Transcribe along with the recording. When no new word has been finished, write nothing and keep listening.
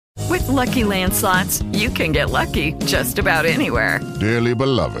Lucky Land Slots, you can get lucky just about anywhere. Dearly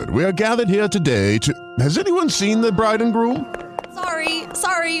beloved, we are gathered here today to... Has anyone seen the bride and groom?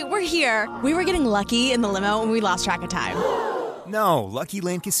 Sorry, we're here. We were getting lucky in the limo and we lost track of time. No, Lucky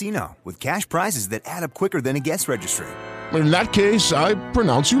Land Casino, with cash prizes that add up quicker than a guest registry. In that case, I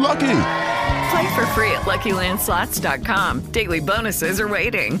pronounce you lucky. Play for free at LuckyLandSlots.com. Daily bonuses are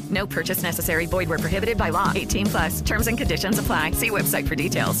waiting. No purchase necessary. Void where prohibited by law. 18+. Terms and conditions apply. See website for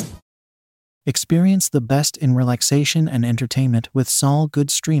details. Experience the best in relaxation and entertainment with Sol Good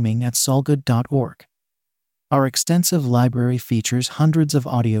streaming at solgood.org. Our extensive library features hundreds of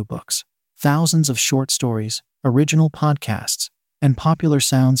audiobooks, thousands of short stories, original podcasts, and popular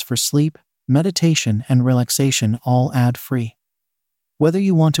sounds for sleep, meditation, and relaxation, all ad-free. Whether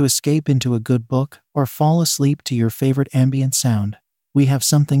you want to escape into a good book or fall asleep to your favorite ambient sound, we have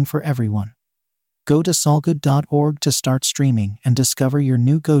something for everyone. Go to solgood.org to start streaming and discover your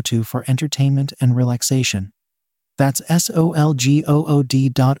new go-to for entertainment and relaxation. That's solgood.org.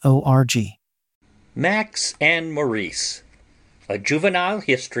 Max and Maurice, A Juvenile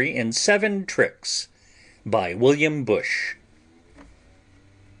History in 7 Tricks by William Bush.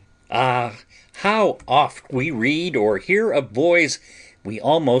 How oft we read or hear of boys we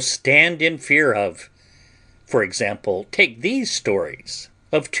almost stand in fear of. For example, take these stories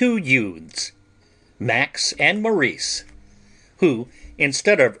of 2 youths, Max and Maurice, who,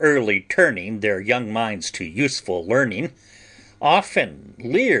 instead of early turning their young minds to useful learning, often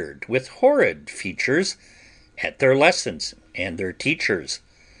leered with horrid features at their lessons and their teachers.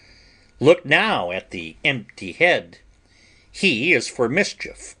 Look now at the empty head. He is for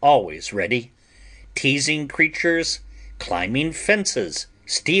mischief always ready, teasing creatures, climbing fences,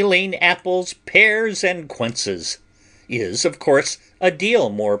 stealing apples, pears, and quinces, is, of course, a deal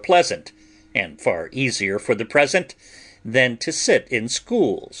more pleasant, and far easier for the present, than to sit in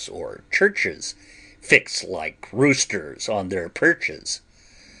schools or churches, fixed like roosters on their perches.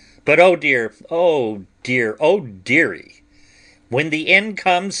 But oh dear, oh dear, oh dearie, when the end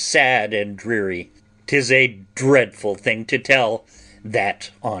comes sad and dreary, 'tis a dreadful thing to tell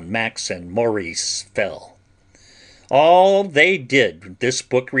that on Max and Maurice fell. All they did this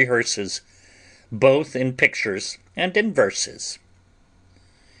book rehearses, both in pictures and in verses.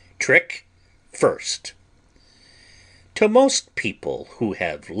 Trick first. To most people who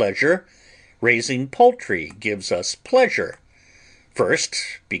have leisure, raising poultry gives us pleasure. First,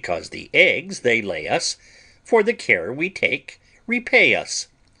 because the eggs they lay us, for the care we take, repay us.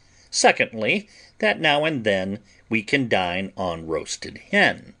 Secondly, that now and then we can dine on roasted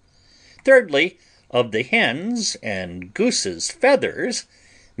hen. Thirdly, of the hens' and goose's feathers,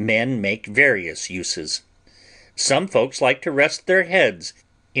 men make various uses. Some folks like to rest their heads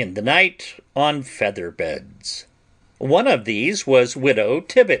in the night on feather beds. One of these was Widow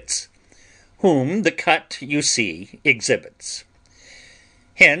Tibbets, whom the cut you see exhibits.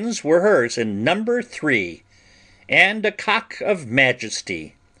 Hens were hers in number 3, and a cock of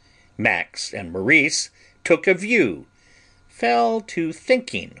majesty. Max and Maurice took a view, fell to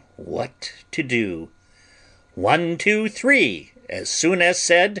thinking what to do. 1, 2, 3, as soon as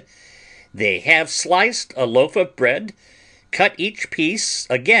said, they have sliced a loaf of bread, cut each piece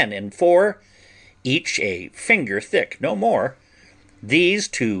again in 4, each a finger thick, no more. These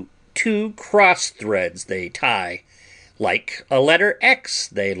to 2 cross threads they tie, like a letter X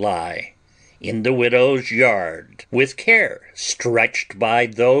they lie, in the widow's yard, with care stretched by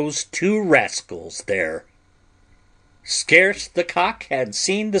those 2 rascals there. Scarce the cock had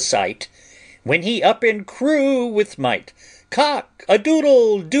seen the sight, when he up and crew with might. Cock a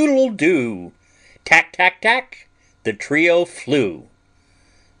doodle doodle doo, tack tack tack, the trio flew.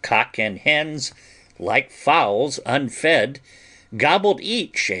 Cock and hens, like fowls unfed, gobbled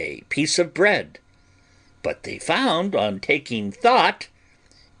each a piece of bread. But they found, on taking thought,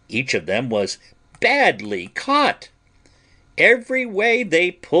 each of them was badly caught. Every way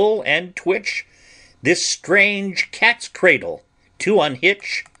they pull and twitch this strange cat's cradle to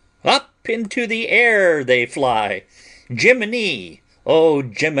unhitch. Up into the air they fly, Jiminy, oh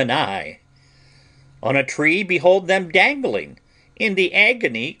Jiminy! On a tree behold them dangling, in the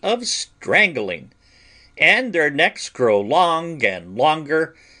agony of strangling, and their necks grow long and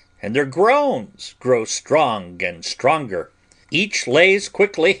longer, and their groans grow strong and stronger. Each lays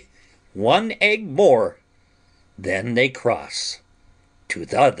quickly 1 egg more, then they cross to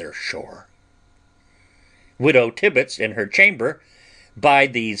the other shore. Widow Tibbets in her chamber, by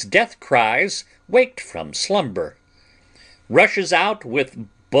these death cries waked from slumber, rushes out with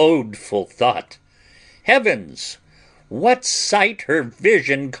bodeful thought. Heavens, what sight her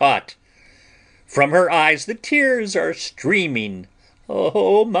vision caught! From her eyes the tears are streaming.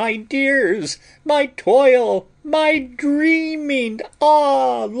 Oh, my dears, my toil, my dreaming,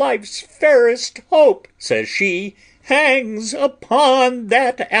 ah, life's fairest hope, says she, hangs upon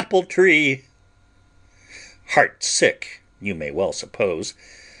that apple tree. Heart sick, you may well suppose,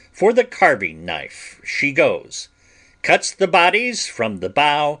 for the carving knife she goes, cuts the bodies from the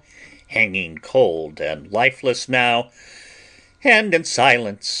bough, hanging cold and lifeless now, and in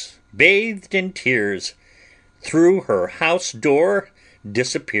silence, bathed in tears, through her house door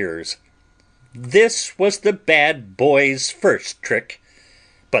disappears. This was the bad boy's first trick,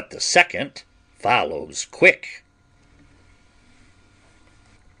 but the second follows quick.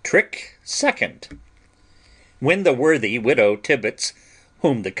 Trick second. When the worthy widow Tibbets,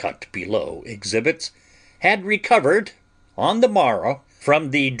 whom the cut below exhibits, had recovered on the morrow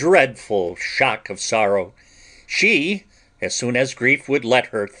from the dreadful shock of sorrow, she, as soon as grief would let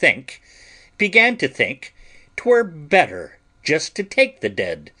her think, began to think 'twere better just to take the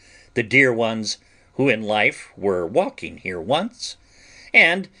dead, the dear ones, who in life were walking here once,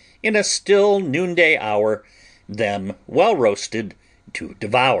 and in a still noonday hour them well roasted to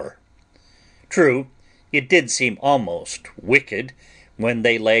devour. True, it did seem almost wicked when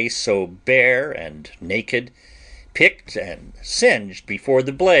they lay so bare and naked, picked and singed before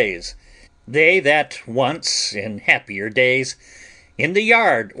the blaze, they that once in happier days in the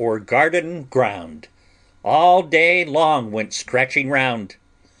yard or garden ground all day long went scratching round.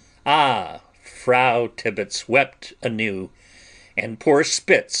 Ah, Frau Tibbets wept anew, and poor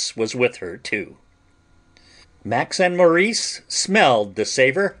Spitz was with her too. Max and Maurice smelled the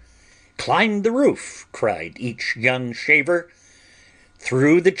savour. Climb the roof, cried each young shaver.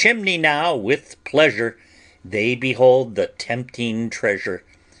 Through the chimney now with pleasure they behold the tempting treasure,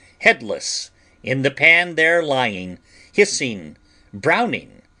 headless in the pan there lying, hissing,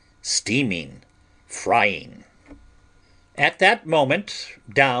 browning, steaming, frying. At that moment,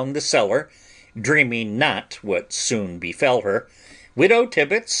 down the cellar, dreaming not what soon befell her, widow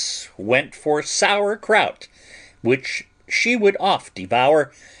Tibbets went for sour kraut, which she would oft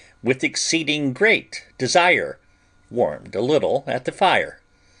devour with exceeding great desire, warmed a little at the fire.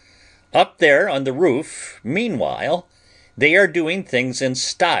 Up there on the roof, meanwhile, they are doing things in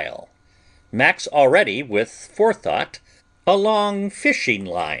style. Max already, with forethought, a long fishing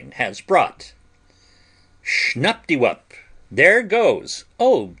line has brought. Schnuptiwup, there goes,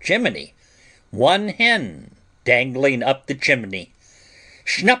 oh Jiminy, one hen dangling up the chimney.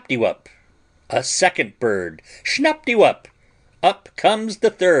 Schnuptiwup, a second bird. Schnuptiwup, up comes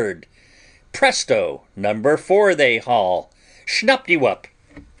the third. Presto, number 4 they haul. Schnuptiwup,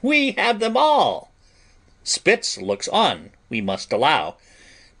 we have them all. Spitz looks on, we must allow,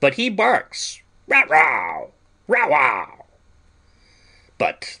 but he barks, row-row, row-wow.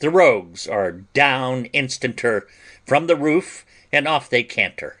 But the rogues are down instanter from the roof, and off they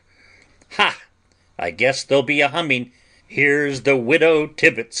canter. Ha! I guess there'll be a humming. Here's the widow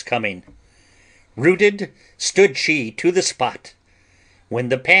Tibbets coming. Rooted stood she to the spot, when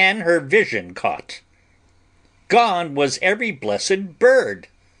the pan her vision caught. Gone was every blessed bird.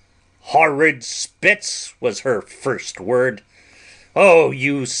 Horrid Spitz was her first word. Oh,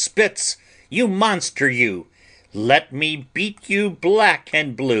 you Spitz, you monster, you! Let me beat you black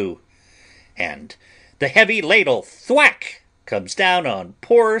and blue. And the heavy ladle thwack comes down on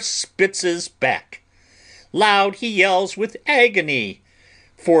poor Spitz's back. Loud he yells with agony,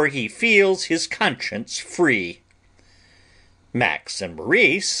 for he feels his conscience free. Max and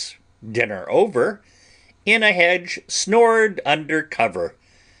Maurice, dinner over, in a hedge snored under cover,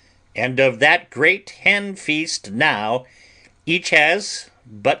 and of that great hen feast now each has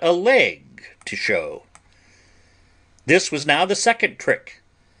but a leg to show. This was now the second trick,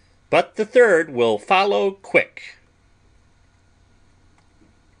 but the third will follow quick.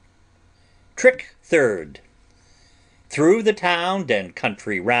 Trick third. Through the town and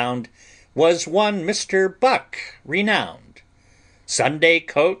country round was one Mr. Buck renowned. Sunday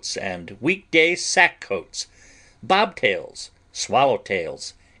coats and weekday sack coats, bobtails,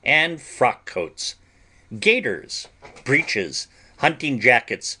 swallowtails, and frock coats, gaiters, breeches, hunting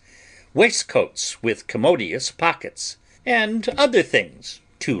jackets, waistcoats with commodious pockets, and other things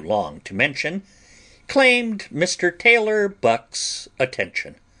too long to mention, claimed Mr. Taylor Buck's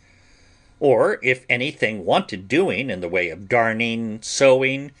attention. Or if anything wanted doing in the way of darning,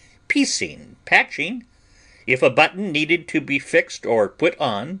 sewing, piecing, patching, if a button needed to be fixed or put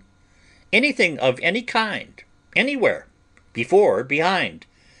on, anything of any kind, anywhere, before, behind,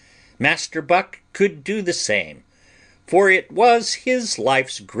 Master Buck could do the same, for it was his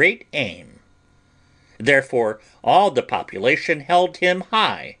life's great aim. Therefore all the population held him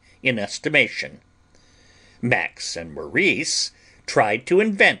high in estimation. Max and Maurice tried to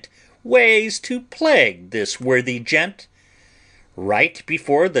invent ways to plague this worthy gent. Right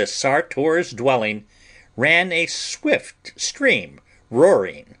before the Sartor's dwelling ran a swift stream,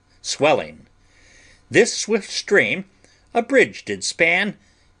 roaring, swelling. This swift stream a bridge did span,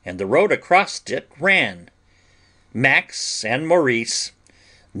 and the road across it ran. Max and Maurice,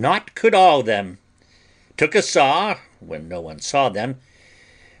 naught could awe them, took a saw, when no one saw them,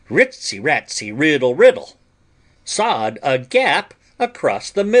 ritsy ratsy riddle riddle, sawed a gap across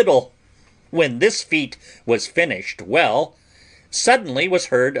the middle. When this feat was finished well, suddenly was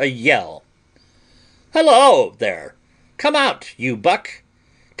heard a yell. "Hello, there! Come out, you buck!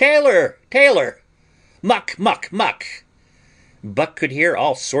 Tailor, tailor! Muck, muck, muck!" Buck could hear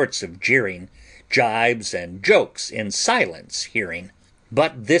all sorts of jeering, jibes and jokes in silence hearing.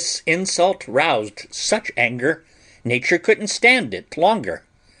 But this insult roused such anger, nature couldn't stand it longer.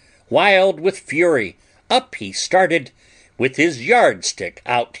 Wild with fury, up he started, with his yardstick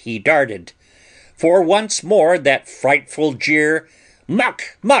out he darted. For once more that frightful jeer,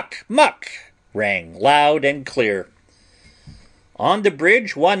 "Muck, muck, muck!" rang loud and clear. On the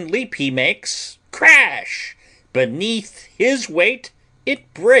bridge one leap he makes, crash! Beneath his weight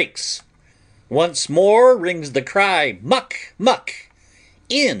it breaks. Once more rings the cry, "Muck, muck!"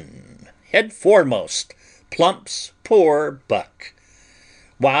 In, head foremost, plumps poor Buck.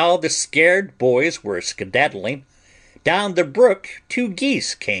 While the scared boys were skedaddling, down the brook 2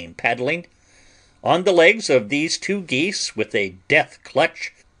 geese came paddling. On the legs of these 2 geese, with a death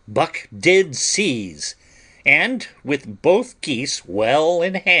clutch, Buck did seize, and, with both geese well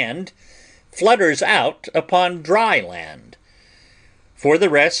in hand, flutters out upon dry land. For the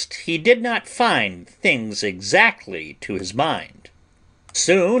rest, he did not find things exactly to his mind.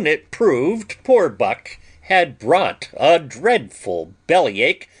 Soon it proved poor Buck had brought a dreadful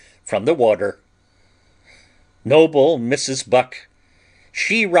bellyache from the water. Noble Mrs. Buck,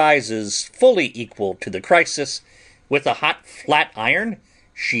 she rises fully equal to the crisis. With a hot flat iron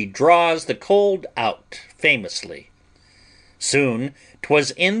she draws the cold out famously. Soon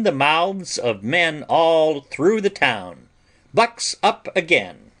 'twas in the mouths of men all through the town. Buck's up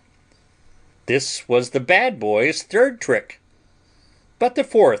again. This was the bad boy's 3rd trick, but the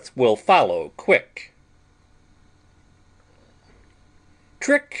 4th will follow quick.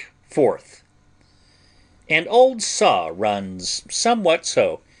 Trick 4th. An old saw runs somewhat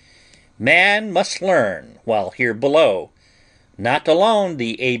so: Man must learn while here below. Not alone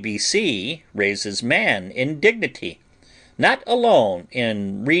the ABC raises man in dignity. Not alone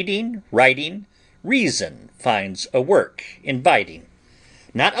in reading, writing, reason finds a work inviting.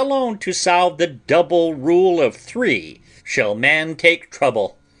 Not alone to solve the double rule of 3 shall man take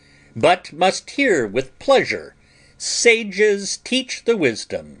trouble, but must hear with pleasure sages teach the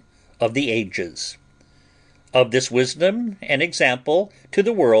wisdom of the ages. Of this wisdom an example to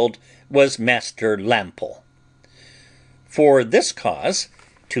the world was Master Lample. For this cause,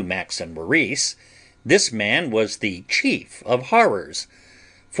 to Max and Maurice, this man was the chief of horrors.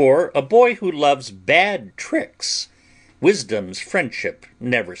 For a boy who loves bad tricks, wisdom's friendship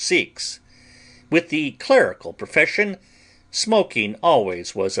never seeks. With the clerical profession, smoking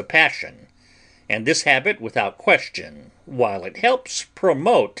always was a passion, and this habit, without question, while it helps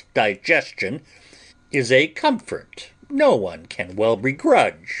promote digestion, is a comfort no one can well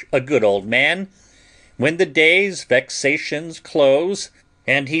begrudge a good old man. When the day's vexations close,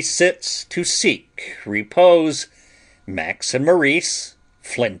 and he sits to seek repose, Max and Maurice,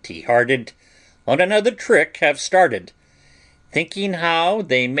 flinty-hearted, on another trick have started, thinking how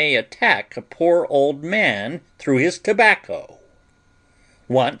they may attack a poor old man through his tobacco.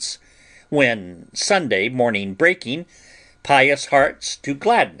 Once, when Sunday morning breaking, pious hearts to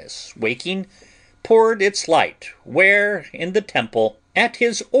gladness waking, poured its light where in the temple at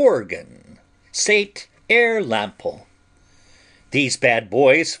his organ sate Herr Lample. These bad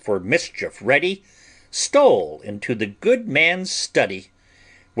boys, for mischief ready, stole into the good man's study,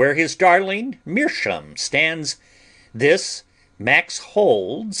 where his darling meerschaum stands. This Max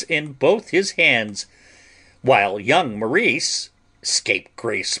holds in both his hands, while young Maurice,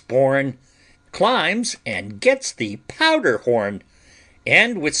 scapegrace born, climbs and gets the powder horn,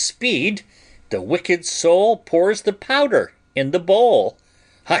 and with speed the wicked soul pours the powder in the bowl.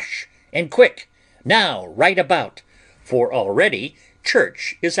 Hush, and quick, now right about, for already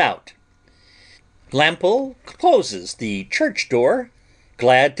church is out. Lample closes the church door,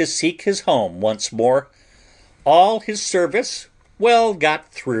 glad to seek his home once more. All his service well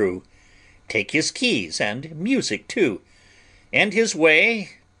got through, take his keys and music too, and his way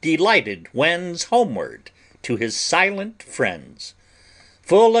delighted wends homeward to his silent friends.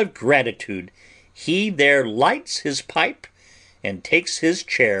 Full of gratitude, he there lights his pipe and takes his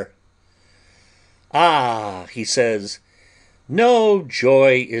chair. Ah, he says, no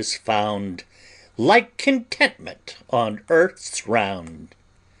joy is found like contentment on earth's round.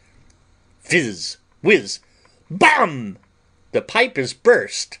 Fizz, whiz, bum! The pipe is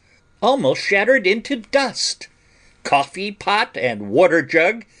burst, almost shattered into dust. Coffee pot and water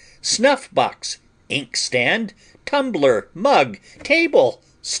jug, snuff box, inkstand, tumbler, mug, table,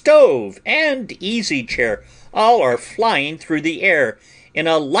 stove, and easy chair, all are flying through the air in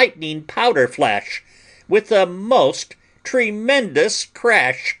a lightning powder flash, with a most tremendous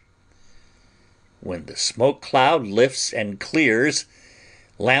crash. When the smoke cloud lifts and clears,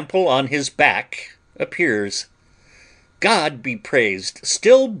 Lample on his back appears. God be praised,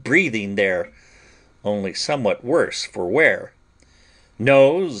 still breathing there, only somewhat worse for wear.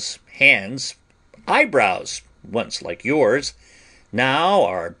 Nose, hands, eyebrows, once like yours, now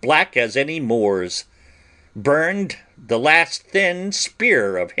are black as any Moor's. Burned the last thin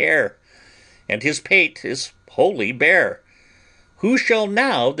spear of hair, and his pate is wholly bare. Who shall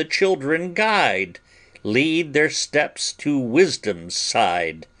now the children guide, lead their steps to wisdom's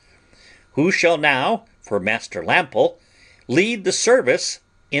side? Who shall now, for Master Lample, lead the service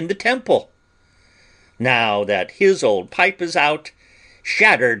in the temple? Now that his old pipe is out,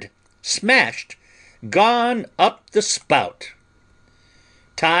 shattered, smashed, gone up the spout.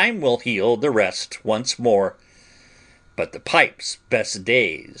 Time will heal the rest once more, but the pipe's best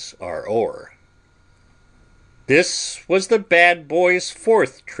days are o'er. This was the bad boy's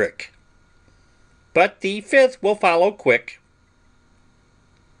fourth trick, but the fifth will follow quick.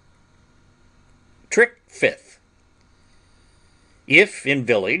 Trick fifth. If in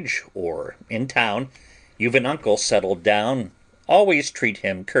village or in town you've an uncle settled down, always treat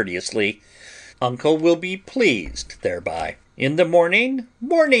him courteously. Uncle will be pleased thereby. In the morning,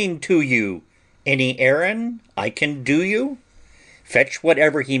 morning to you. Any errand I can do you? Fetch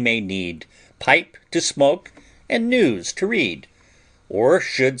whatever he may need, pipe to smoke, and news to read. Or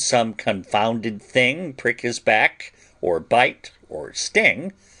should some confounded thing prick his back, or bite, or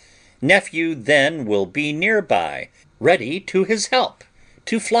sting, nephew then will be nearby, ready to his help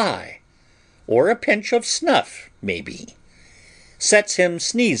to fly. Or a pinch of snuff, maybe, sets him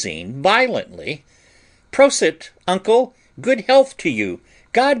sneezing violently. Prosit, uncle, good health to you,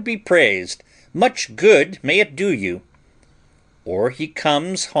 God be praised, much good may it do you. Or he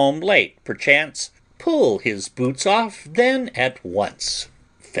comes home late, perchance, pull his boots off then at once.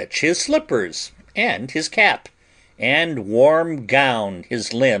 Fetch his slippers and his cap, and warm gown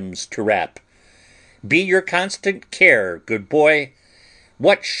his limbs to wrap. Be your constant care, good boy,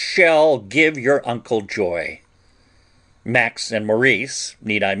 what shall give your uncle joy? Max and Maurice,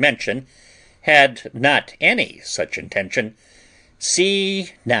 need I mention, had not any such intention.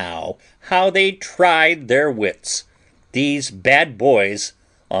 See now how they tried their wits, these bad boys,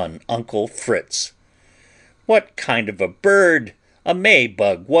 on Uncle Fritz. What kind of a bird a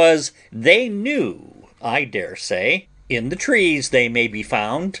May-bug was they knew, I dare say. In the trees they may be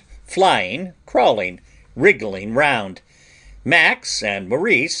found, flying, crawling, wriggling round. Max and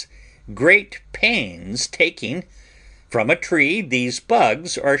Maurice, great pains taking, from a tree these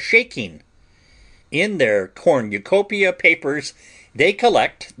bugs are shaking. In their cornucopia papers they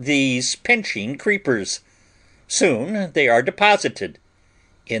collect these pinching creepers. Soon they are deposited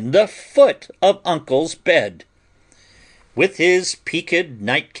in the foot of Uncle's bed. With his peaked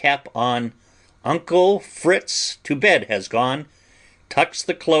nightcap on, Uncle Fritz to bed has gone, tucks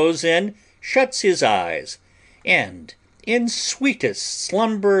the clothes in, shuts his eyes, and in sweetest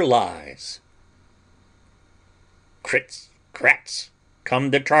slumber lies. Crits, crats,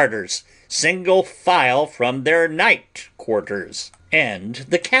 come the Tartars, single file from their night quarters, and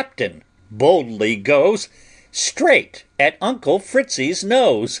the captain boldly goes straight at Uncle Fritzy's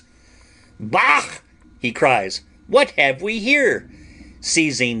nose. Bah! he cries, what have we here?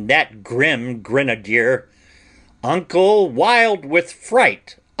 Seizing that grim grenadier, Uncle, wild with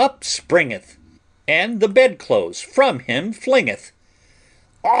fright, up springeth, and the bedclothes from him flingeth.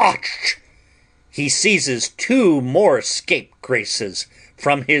 Och! He seizes two more scapegraces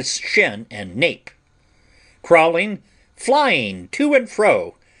from his shin and nape. Crawling, flying to and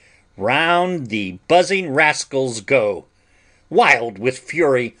fro, round the buzzing rascals go. Wild with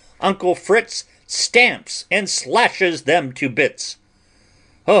fury, Uncle Fritz stamps and slashes them to bits.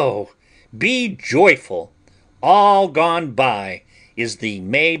 Oh, be joyful! All gone by is the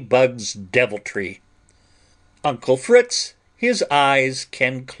May-bug's deviltry. Uncle Fritz his eyes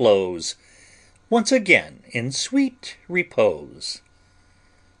can close, once again in sweet repose.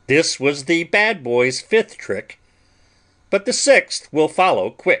 This was the bad boy's fifth trick, but the sixth will follow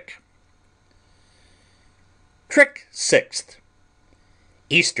quick. Trick sixth.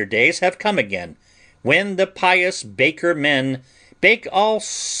 Easter days have come again, when the pious baker men bake all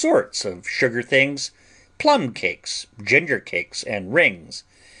sorts of sugar things, plum cakes, ginger cakes, and rings.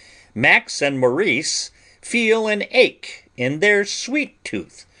 Max and Maurice feel an ache in their sweet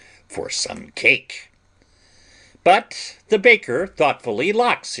tooth for some cake. But the baker thoughtfully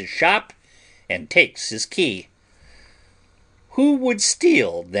locks his shop and takes his key. Who would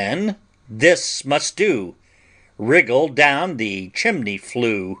steal, then? This must do. Wriggle down the chimney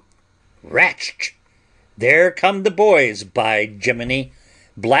flue. Ratch! There come the boys, by Jiminy,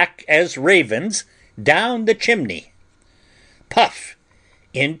 black as ravens, down the chimney. Puff!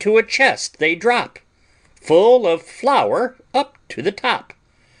 Into a chest they drop, full of flour up to the top.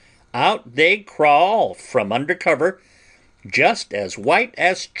 Out they crawl from under cover, just as white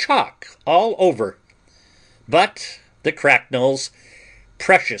as chalk all over. But the cracknels'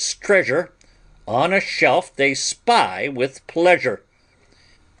 precious treasure on a shelf they spy with pleasure.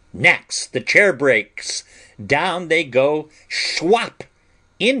 Knacks the chair breaks, down they go, schwap,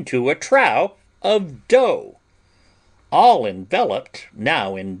 into a trough of dough. All enveloped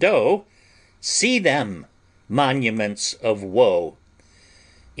now in dough, see them, monuments of woe.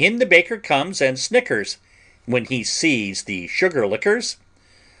 In the baker comes and snickers when he sees the sugar liquors.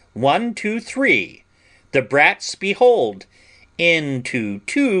 1, 2, 3, the brats behold, into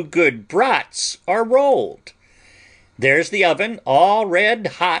 2 good brats are rolled. There's the oven all red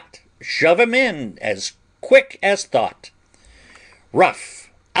hot, shove 'em in as quick as thought. Rough,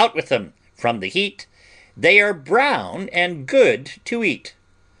 out with 'em from the heat, they are brown and good to eat.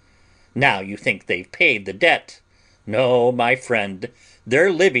 Now you think they've paid the debt. No, my friend,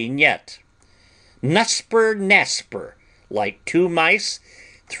 they're living yet. Nusper nasper, like 2 mice,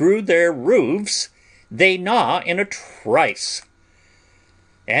 through their roofs they gnaw in a trice.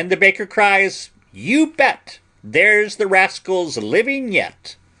 And the baker cries, "You bet, there's the rascals living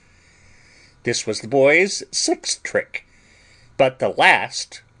yet." This was the boy's 6th trick, but the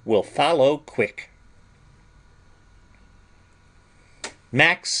last will follow quick.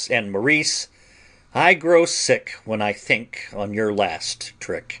 Max and Maurice, I grow sick when I think on your last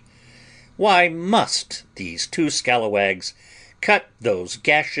trick. Why must these 2 scalawags cut those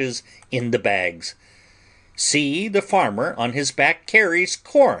gashes in the bags? See, the farmer on his back carries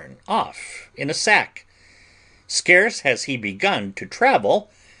corn off in a sack. Scarce has he begun to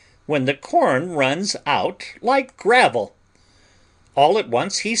travel, when the corn runs out like gravel. All at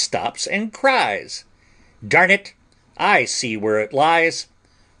once he stops and cries, "Darn it, I see where it lies."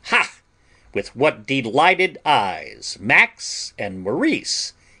 Ha! With what delighted eyes Max and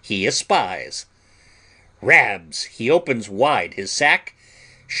Maurice he espies. Rabs, he opens wide his sack,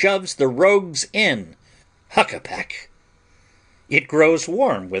 shoves the rogues in, huck-a-pack. It grows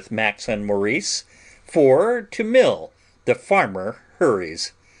warm with Max and Maurice, for to mill the farmer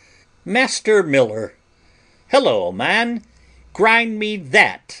hurries. "Master Miller, hello, man, grind me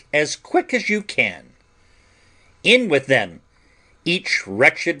that as quick as you can." In with them! Each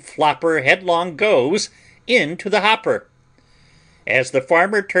wretched flopper headlong goes into the hopper. As the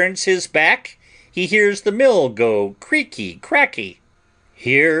farmer turns his back, he hears the mill go creaky cracky.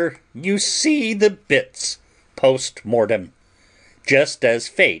 Here you see the bits post mortem, just as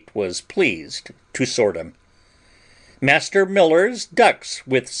fate was pleased to sort 'em. Master Miller's ducks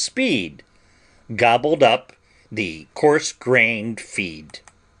with speed gobbled up the coarse-grained feed.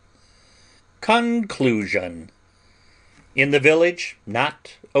 Conclusion. In the village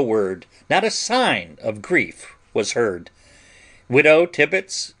not a word, not a sign of grief was heard. Widow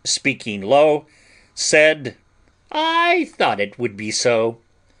Tibbets, speaking low, said, "I thought it would be so."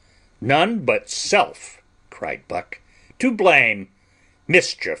 "None but self," cried Buck, "to blame.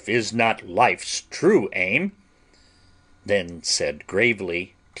 Mischief is not life's true aim." Then said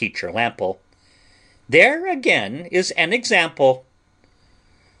gravely Teacher Lample, "There again is an example."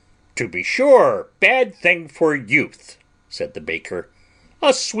 "To be sure, bad thing for youth," said the baker,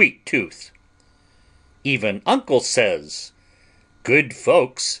 "a sweet tooth." Even Uncle says, "Good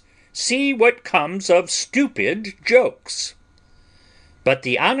folks, see what comes of stupid jokes." But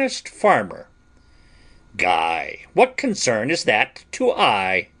the honest farmer, "Guy, what concern is that to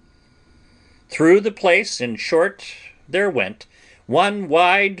I?" Through the place, in short, there went one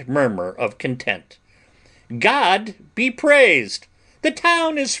wide murmur of content. God be praised! The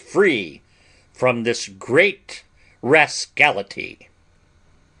town is free from this great rascality.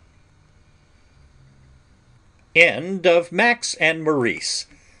 End of Max and Maurice,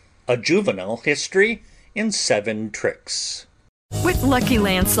 a juvenile history in 7 tricks. With Lucky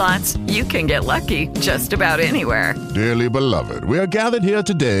Land Slots, you can get lucky just about anywhere. Dearly beloved, we are gathered here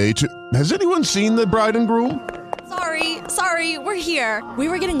today to... Has anyone seen the bride and groom? Sorry, we're here. We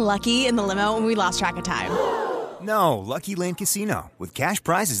were getting lucky in the limo and we lost track of time. No, Lucky Land Casino, with cash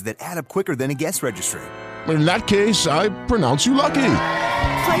prizes that add up quicker than a guest registry. In that case, I pronounce you lucky.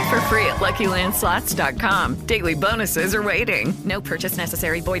 Play for free at LuckyLandSlots.com. Daily bonuses are waiting. No purchase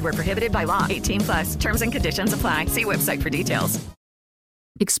necessary. Void where prohibited by law. 18+. Terms and conditions apply. See website for details.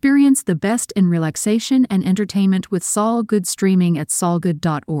 Experience the best in relaxation and entertainment with Sol Good streaming at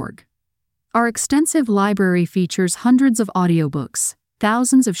solgood.org. Our extensive library features hundreds of audiobooks,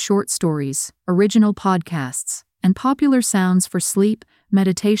 thousands of short stories, original podcasts, and popular sounds for sleep,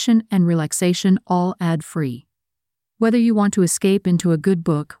 meditation, and relaxation, all ad-free. Whether you want to escape into a good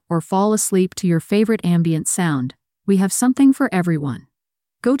book or fall asleep to your favorite ambient sound, we have something for everyone.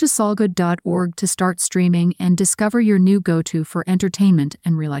 Go to solgood.org to start streaming and discover your new go-to for entertainment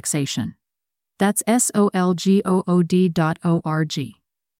and relaxation. That's solgood.org.